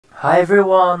Hi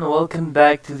everyone, welcome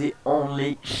back to the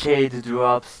Only Shade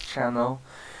Drops channel.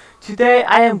 Today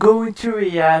I am going to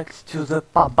react to the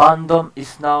Pabandom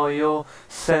Is Naujo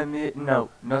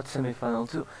not semi-final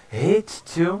 2, hit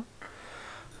 2.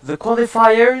 The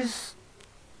qualifiers,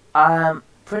 I'm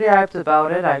pretty hyped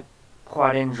about it. I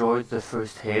quite enjoyed the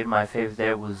first hit. My favorite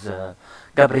there was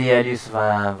Gabrielius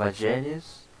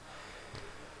Vangelis.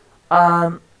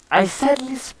 I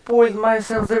sadly spoiled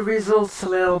myself the results a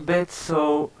little bit,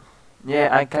 so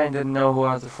yeah, I kinda know who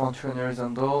are the frontrunners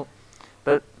and all,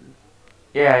 but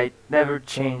yeah, it never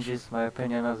changes my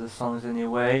opinion of the songs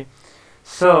anyway.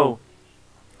 So,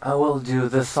 I will do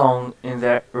the song in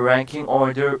their ranking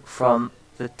order from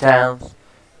the 10th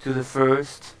to the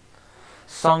 1st.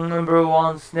 Song number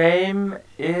 1's name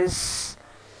is...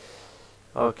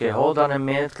 Okay, hold on a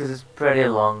minute because it's pretty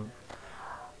long.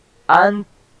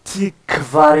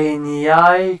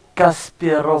 Antikvariniai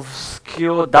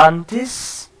Kaspirovskio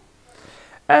Dantis.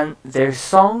 And their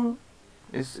song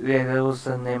is, that was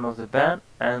the name of the band,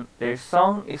 and their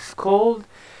song is called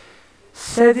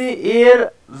Sedi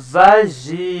Ir Vagioji.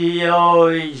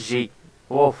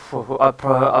 Oh, I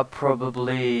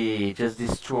probably just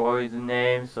destroyed the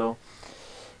name, so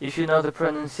if you know the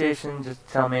pronunciation, just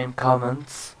tell me in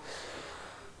comments.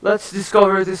 Let's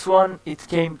discover this one. It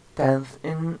came 10th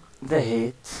in the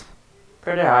hit.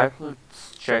 Pretty hype,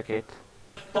 let's check it.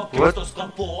 What? Wait,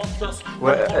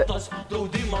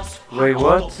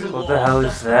 what? What the hell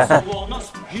is that?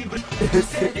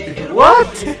 What?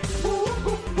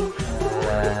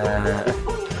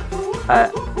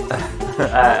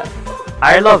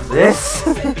 I love this.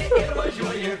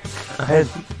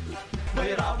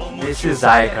 This is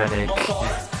iconic.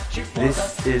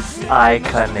 This is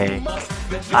iconic.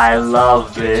 I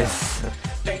love this.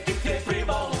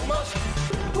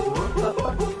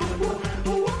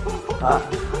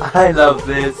 I love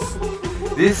this.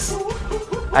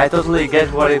 I totally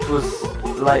get what it was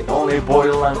like only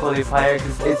borderline qualifier,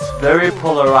 because it's very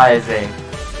polarizing.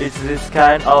 It's this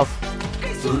kind of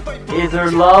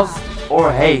either love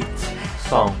or hate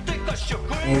song.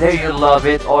 Either you love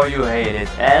it or you hate it,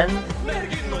 and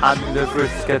I'm in the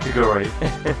first category.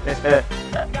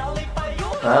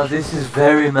 Well, this is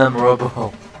very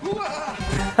memorable.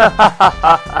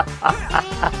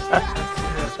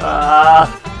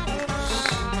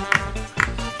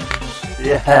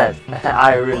 Yeah,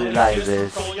 I really like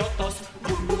this.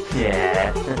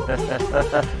 Yeah.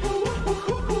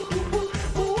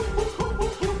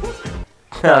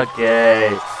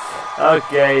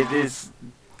 Okay, this...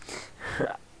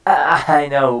 I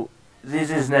know,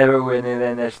 this is never winning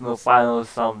the national final or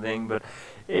something, but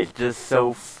it's just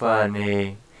so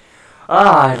funny.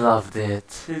 I loved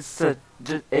it. It's just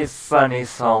a funny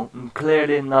song,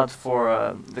 clearly not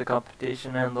for the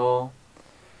competition and all.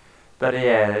 But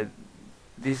yeah,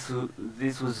 this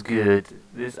was good.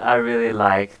 This I really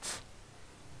liked.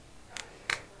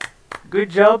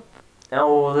 Good job.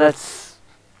 Now let's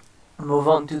move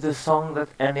on to the song that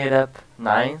ended up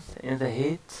 9th in the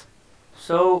hit.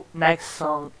 So next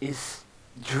song is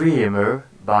Dreamer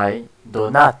by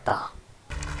Donata.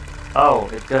 Oh,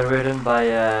 it got written by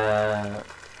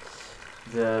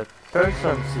the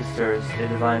Person sisters,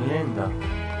 Edva and Linda.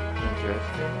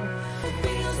 Interesting.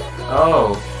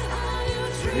 Oh,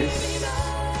 this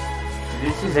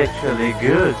is actually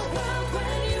good.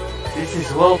 This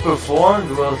is well performed,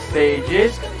 well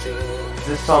staged.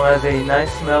 The song has a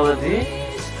nice melody.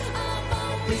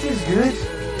 This is good.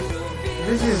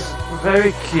 This is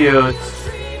very cute.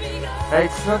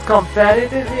 It's not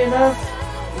competitive enough,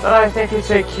 but I think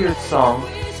it's a cute song.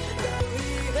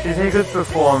 She's a good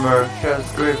performer, she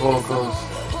has great vocals.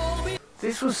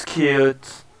 This was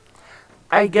cute.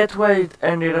 I get why it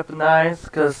ended up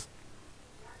 9th, cause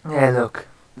yeah, look,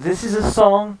 this is a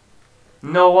song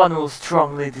no one will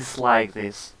strongly dislike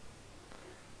this,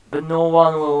 but no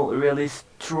one will really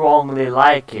strongly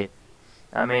like it.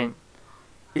 I mean,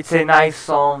 it's a nice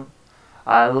song.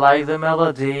 I like the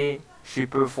melody. She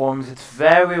performs it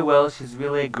very well. She's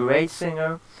really a great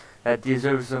singer that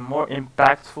deserves a more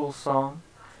impactful song.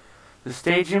 The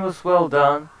staging was well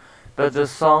done, but the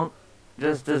song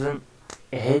just doesn't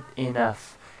hit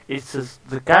enough. It's just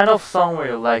the kind of song where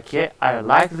you're like, yeah, I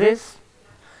like this,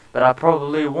 but I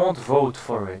probably won't vote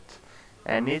for it.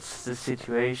 And it's the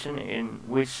situation in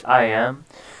which I am.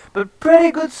 But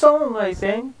pretty good song, I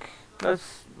think.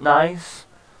 That's nice.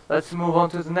 Let's move on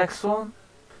to the next one.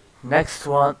 Next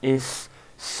one is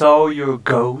So Your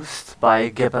Ghost by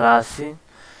Gebrasi.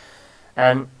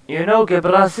 And you know,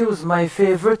 Gebrasi was my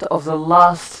favorite of the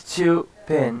last 2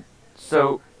 pin.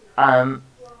 So I'm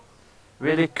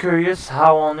really curious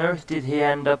how on earth did he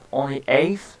end up only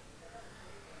 8th.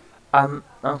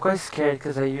 I'm quite scared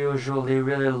because I usually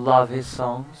really love his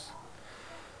songs.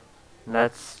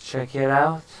 Let's check it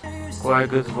out. Quite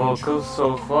good vocals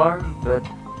so far, but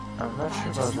I'm not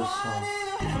sure about this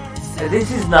song.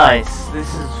 This is nice.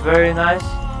 This is very nice,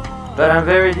 but I'm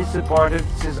very disappointed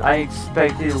since I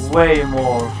expected way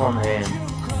more from him.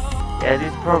 Yeah,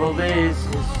 this probably is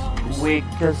his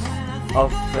weakest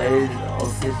of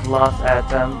his last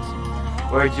attempt.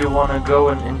 Where Do You Wanna Go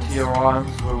and Into Your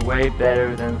Arms were way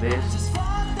better than this.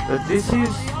 But this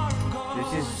is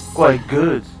quite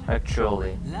good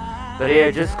actually. But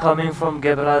yeah, just coming from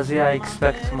Gebrazi, I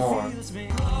expect more.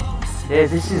 Yeah,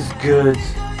 this is good.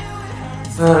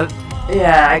 But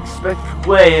yeah, I expect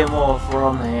way more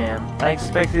from him. I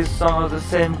expected some of the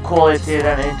same quality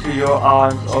than Into Your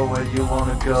Arms or Where Do You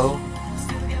Wanna Go.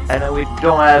 And we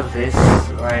don't have this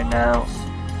right now.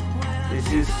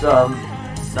 This is some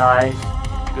nice,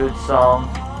 good song.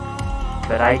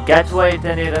 But I get why it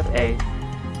ended at 8.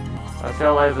 I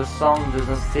feel like the song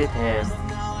doesn't fit him.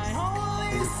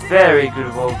 He's a very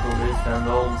good vocalist and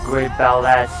a great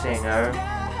ballad singer.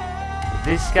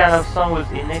 This kind of song was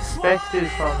unexpected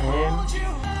from him.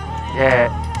 Yeah.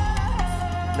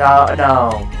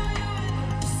 No.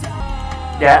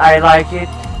 Yeah, I like it,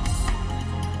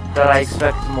 but I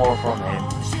expect more from him.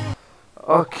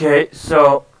 Okay,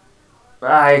 so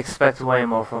I expect way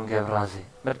more from Gebrazi.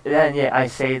 But then yeah, I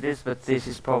say this, but this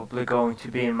is probably going to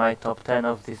be in my top 10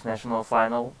 of this national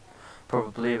final.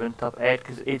 Probably even top 8,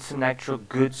 because it's an actual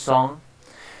good song.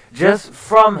 Just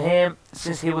from him,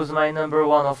 since he was my number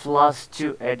 1 of last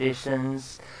 2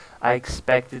 editions, I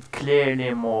expected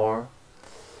clearly more.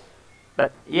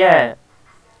 But yeah,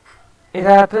 it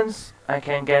happens. I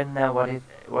can get now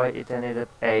why it ended up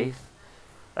 8th.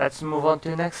 Let's move on to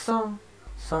the next song.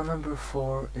 Song number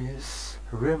 4 is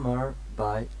Rimmer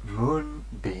by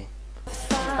Moonbee.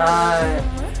 I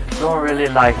don't really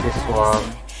like this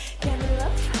one.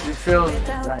 It feels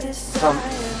like some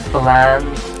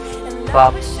bland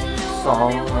pop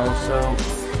song also.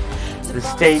 The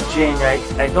staging,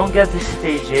 I don't get the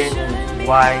staging and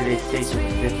why they stage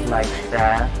it like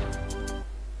that.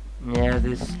 Yeah,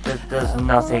 that does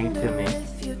nothing to me.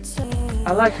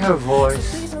 I like her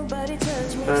voice,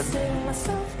 but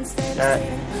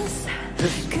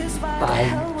just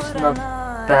fine. It's not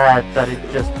bad, but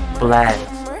it just bland.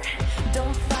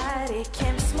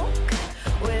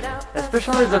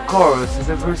 Especially the chorus.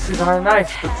 The verses are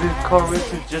nice, but the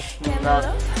chorus is just not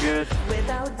good.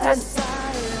 And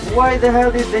why the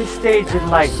hell did they stage it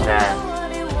like that?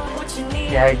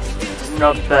 Yeah, it's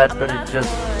not bad, but it's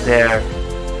just there.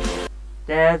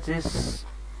 Yeah,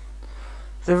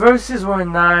 the verses were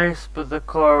nice, but the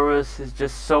chorus is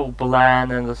just so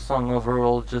bland and the song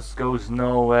overall just goes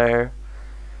nowhere.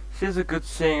 She's a good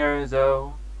singer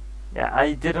though. Yeah,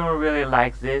 I didn't really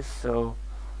like this, so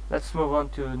let's move on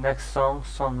to the next song.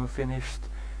 Song who finished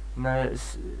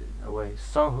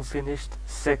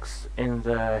 6th in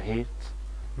the heat.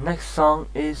 Next song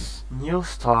is New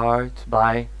Start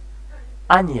by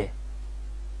Anye.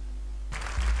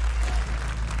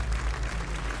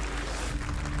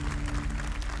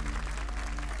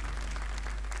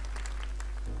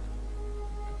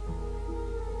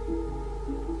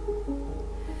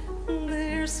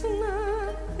 There's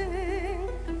nothing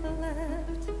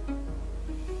left,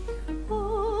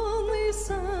 only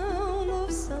sound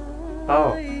of silence.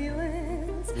 Oh,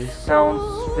 this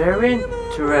sounds very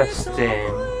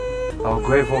interesting. Oh,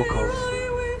 great vocals.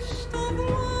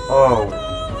 Oh,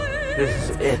 this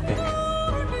is epic.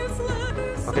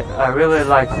 Okay, I really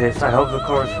like this. I hope the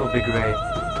chorus will be great.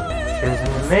 She has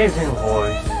an amazing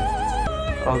voice.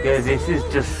 Okay, this is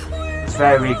just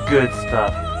very good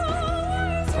stuff.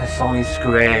 The song is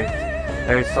great.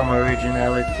 There's some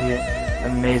originality,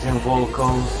 amazing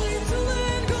vocals.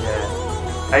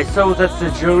 Yeah. I saw that the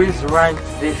juries ranked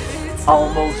this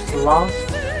almost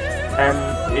last, and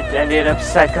it ended up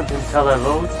 2nd in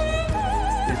televote.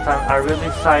 This time I really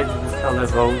sided with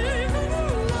televote.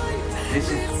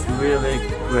 This is really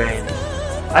great.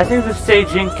 I think the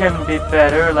staging can be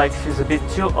better, like she's a bit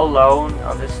too alone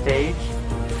on the stage,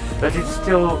 but it's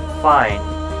still fine.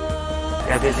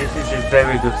 Yeah, this is just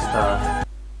very good stuff.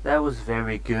 That was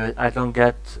very good. I don't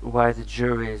get why the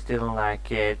juries didn't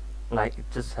like it. Like, it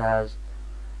just has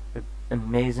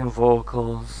amazing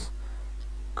vocals,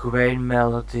 great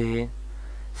melody,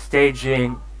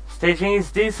 staging. Staging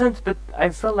is decent, but I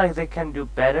feel like they can do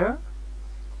better.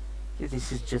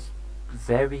 This is just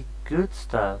very good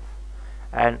stuff.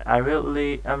 And I'm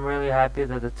really happy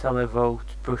that the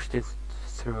televote pushed it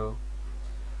through.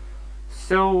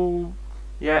 So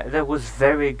yeah, that was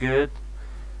very good.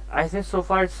 I think so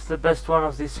far it's the best one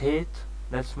of this hit.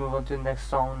 Let's move on to the next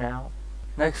song now.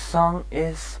 Next song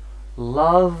is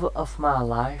Love of My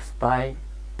Life by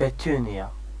Petunia.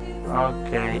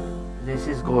 Okay, this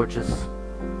is gorgeous.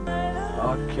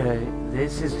 Okay,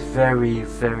 this is very,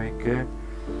 very good.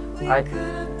 I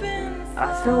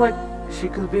feel like she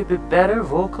could be a bit better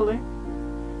vocally,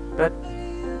 but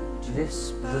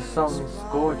the song is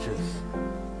gorgeous.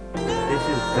 This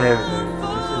is very good.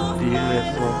 This is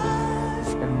beautiful.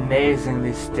 It's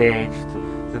amazingly staged.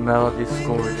 The melody is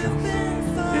gorgeous.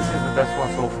 This is the best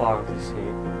one so far of this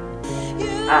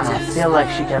hit. I feel like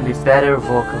she can be better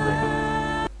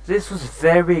vocally. This was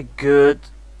very good.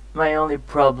 My only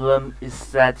problem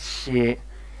is that she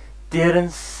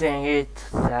didn't sing it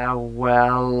that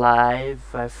well live.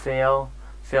 I feel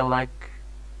like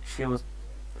she was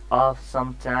off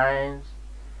sometimes.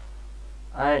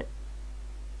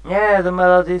 Yeah, the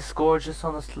melody is gorgeous,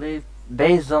 honestly.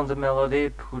 Based on the melody,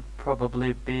 it would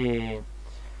probably be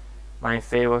my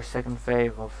favorite, second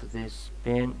favorite of this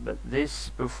spin, but this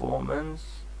performance,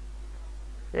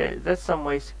 there's some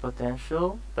wasted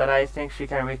potential, but I think she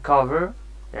can recover.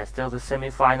 There's still the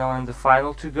semi-final and the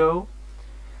final to go.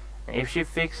 And if she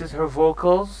fixes her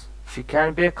vocals, she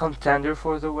can be a contender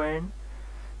for the win.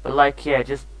 But like, yeah,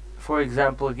 just for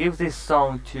example, give this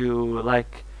song to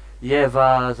like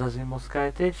Yeva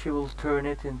Zazimoskaite, she will turn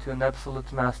it into an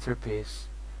absolute masterpiece.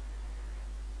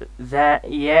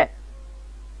 That, yeah,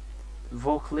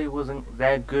 vocally wasn't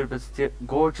that good, but still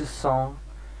gorgeous song.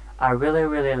 I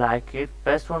really like it.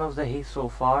 Best one of the hits so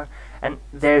far. And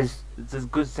the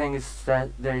good thing is that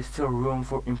there is still room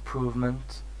for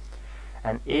improvement.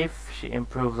 And if she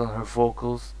improves on her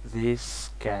vocals, this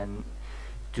can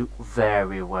do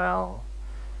very well.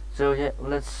 So yeah,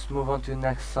 let's move on to the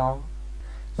next song.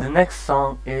 The next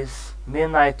song is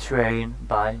Midnight Train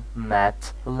by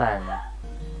Matt Lang.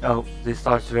 Oh, this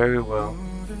starts very well.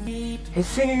 His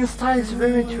singing style is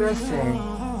very interesting.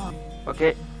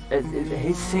 Okay,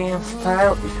 his singing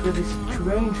style is really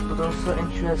strange but also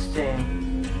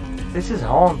interesting. This is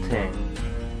haunting.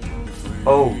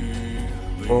 Oh.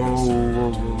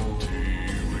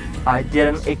 I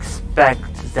didn't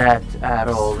expect that at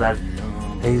all, that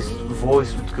his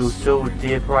voice would go so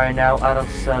deep right now out of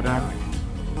sudden.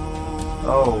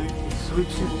 Oh, he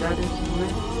switches that into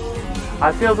it.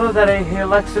 I feel though that he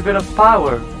lacks a bit of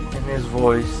power in his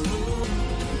voice.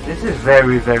 This is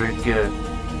very good.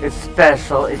 It's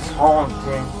special, it's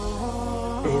haunting.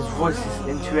 His voice is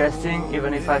interesting,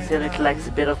 even if I feel it lacks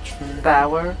a bit of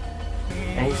power.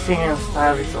 And his singing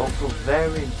style is also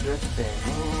very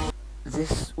interesting.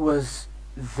 This was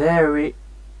very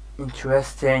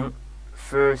interesting.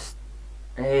 First,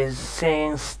 his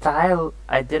singing style,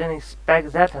 I didn't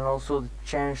expect that, and also the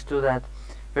change to that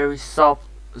very soft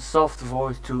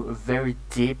voice to a very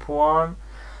deep one.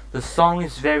 The song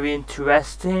is very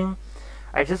interesting.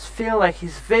 I just feel like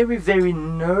he's very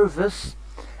nervous,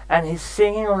 and his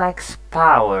singing lacks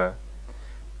power.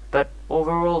 But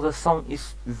overall the song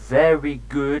is very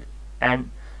good,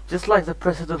 and just like the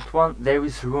precedent one, there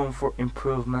is room for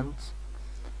improvement.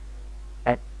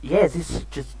 And yeah, this is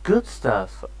just good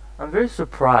stuff. I'm very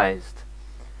surprised.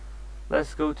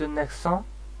 Let's go to the next song.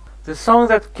 The song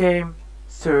that came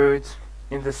third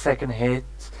in the second hit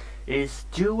is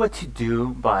Do What You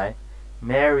Do by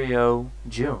Mario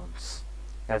Jones.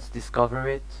 Let's discover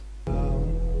it.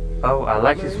 Oh, I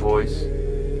like his voice.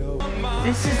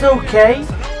 This is okay.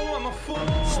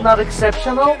 It's not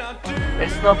exceptional.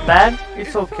 It's not bad.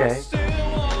 It's okay.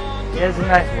 He has a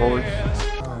nice voice.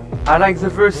 I like the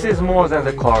verses more than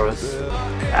the chorus.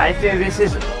 I think this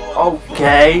is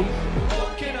okay.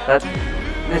 That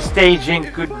the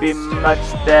staging could be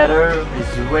much better.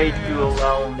 It's way too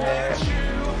long there.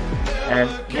 And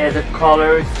yeah, the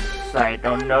colors, I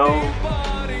don't know.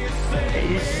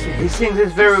 He sings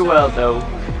this very well though.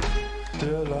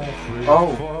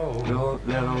 Oh,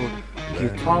 the little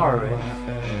guitar riff.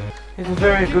 He's a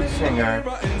very good singer.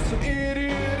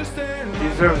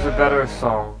 Deserves a better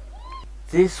song.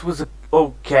 This was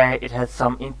okay, it had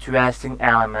some interesting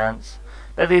elements,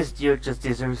 but this dude just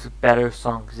deserves a better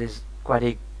song because he's quite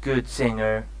a good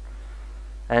singer.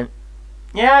 And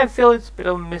yeah, I feel it's a bit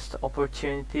of a missed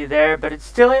opportunity there, but it's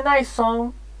still a nice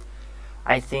song.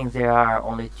 I think there are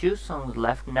only 2 songs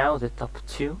left now, the top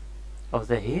 2 of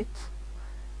the hit.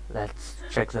 Let's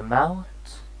check them out.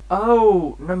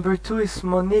 Oh, number 2 is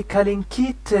Monica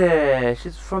Linkite.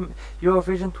 She's from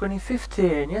Eurovision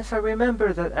 2015. Yes, I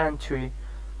remember that entry.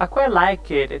 I quite like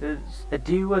it. It is a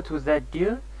duet with that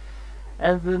dude.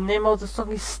 And the name of the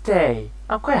song is Stay.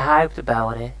 I'm quite hyped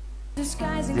about it. This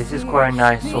is quite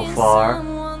nice so far.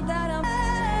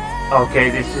 Okay,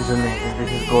 this is amazing.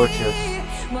 This is gorgeous.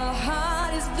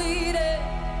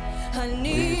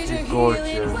 This is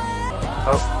gorgeous.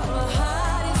 Oh.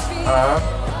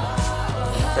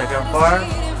 Second part.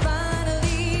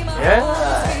 Yeah.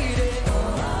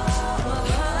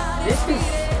 This is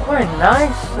quite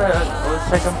nice. The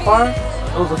second part.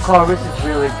 Oh, the chorus is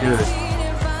really good.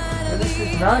 Yeah, this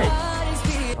is nice.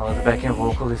 Oh, the backing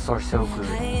vocalists are so good.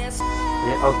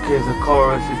 Yeah, okay, the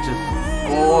chorus is just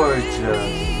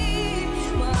gorgeous.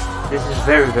 This is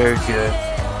very, very good.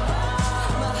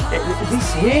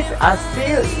 This hit, I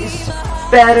feel, is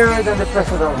better than the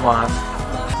precedent one.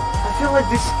 I feel like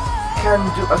this can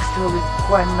do actually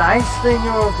quite nicely in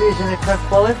Eurovision. It can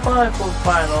qualify for the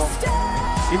final.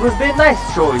 It would be a nice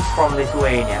choice from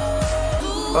Lithuania.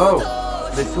 Oh,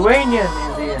 Lithuanian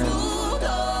in the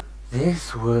end.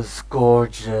 This was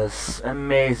gorgeous,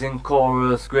 amazing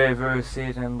chorus, great verse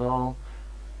and all.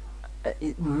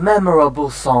 Memorable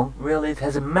song, really. It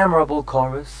has a memorable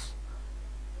chorus.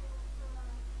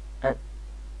 And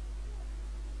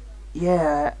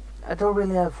yeah, I don't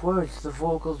really have words. The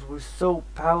vocals were so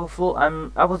powerful.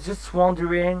 I was just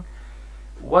wondering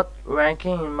what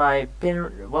ranking in my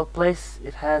pin, what place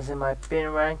it has in my pin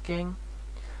ranking.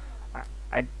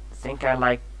 I think I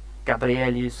like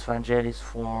Gabrielius Vangelis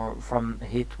from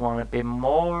hit 1 a bit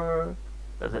more,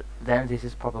 but then this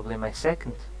is probably my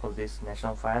second of this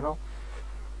national final.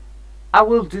 I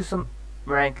will do some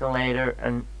ranking later,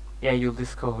 and yeah, you'll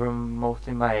discover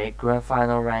mostly my grand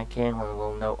final ranking when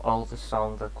we'll know all the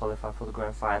songs that qualify for the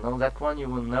grand final. That one you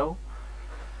will know.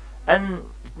 And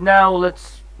now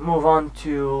let's move on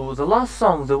to the last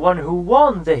song, the one who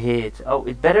won the hit. Oh,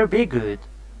 it better be good.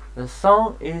 The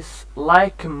song is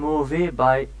Like a Movie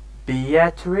by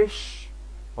Beatrice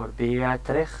or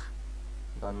Beatrich.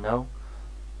 Don't know.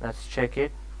 Let's check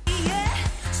it.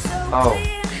 Oh,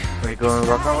 we're going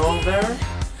rock and roll there.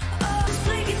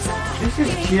 This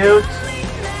is cute.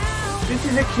 This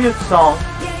is a cute song.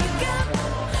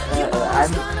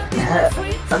 I'm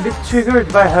a bit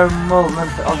triggered by her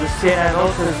movement on the scene, and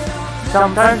also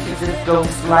sometimes it just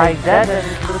goes like that and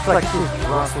it looks like she's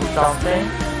drunk or something.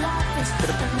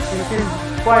 She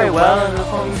sings quite well and the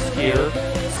song is cute.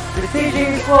 The CD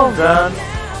is well done.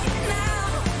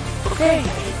 Okay,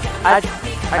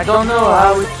 I don't know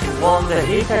how it won the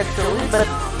hit actually, but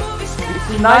it's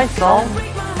a nice song.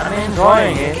 I'm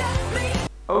enjoying it.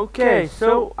 Okay,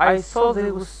 so I thought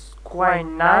it was quite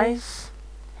nice.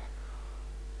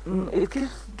 It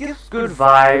gives good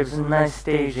vibes and nice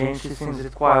staging. She sings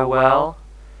it quite well.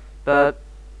 But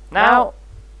now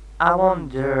I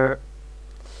wonder.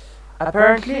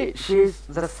 Apparently she's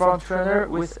the frontrunner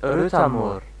with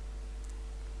Rutamur.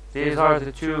 These are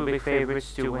the two big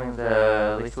favorites to win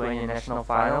the Lithuanian national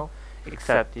final,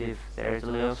 except if there's a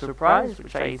little surprise,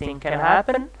 which I think can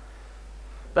happen.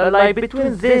 But like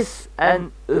between this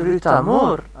and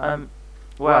Rutamur,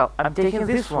 well, I'm taking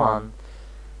this one.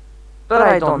 But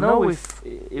I don't know if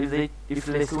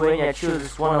Lithuania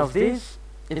chooses one of these,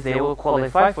 if they will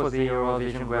qualify for the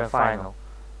Eurovision Grand Final.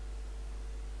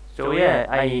 So yeah,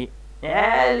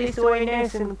 Lithuania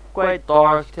is in quite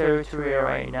dark territory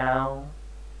right now.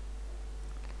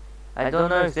 I don't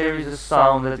know if there is a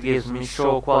song that gives me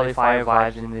show qualifier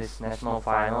vibes in this national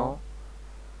final.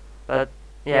 But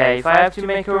yeah, if I have to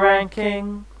make a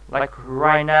ranking, like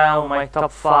right now, my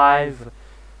top 5,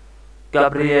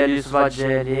 Gabrielius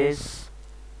Vangelis,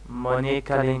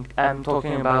 Monica Link, I'm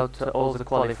talking about all the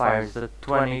qualifiers, the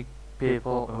 20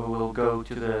 people who will go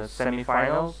to the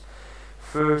semi-finals.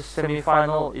 First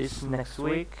semi-final is next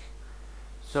week.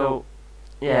 So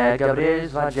yeah,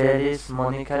 Gabrielius Vangelis,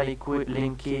 Monica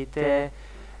Linkite,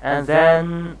 and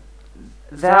then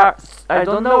there are, I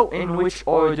don't know in which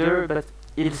order, but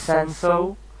Il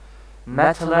Senso,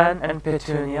 Matalan and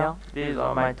Petunia. These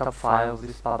are my top 5 of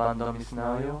this Pabandom Is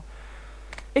Naujo.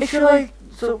 If you like,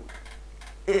 so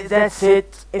that's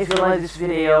it. If you like this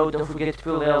video, don't forget to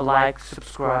put a like,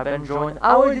 subscribe and join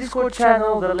our Discord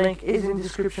channel. The link is in the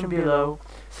description below.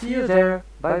 See you there.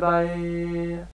 Bye bye.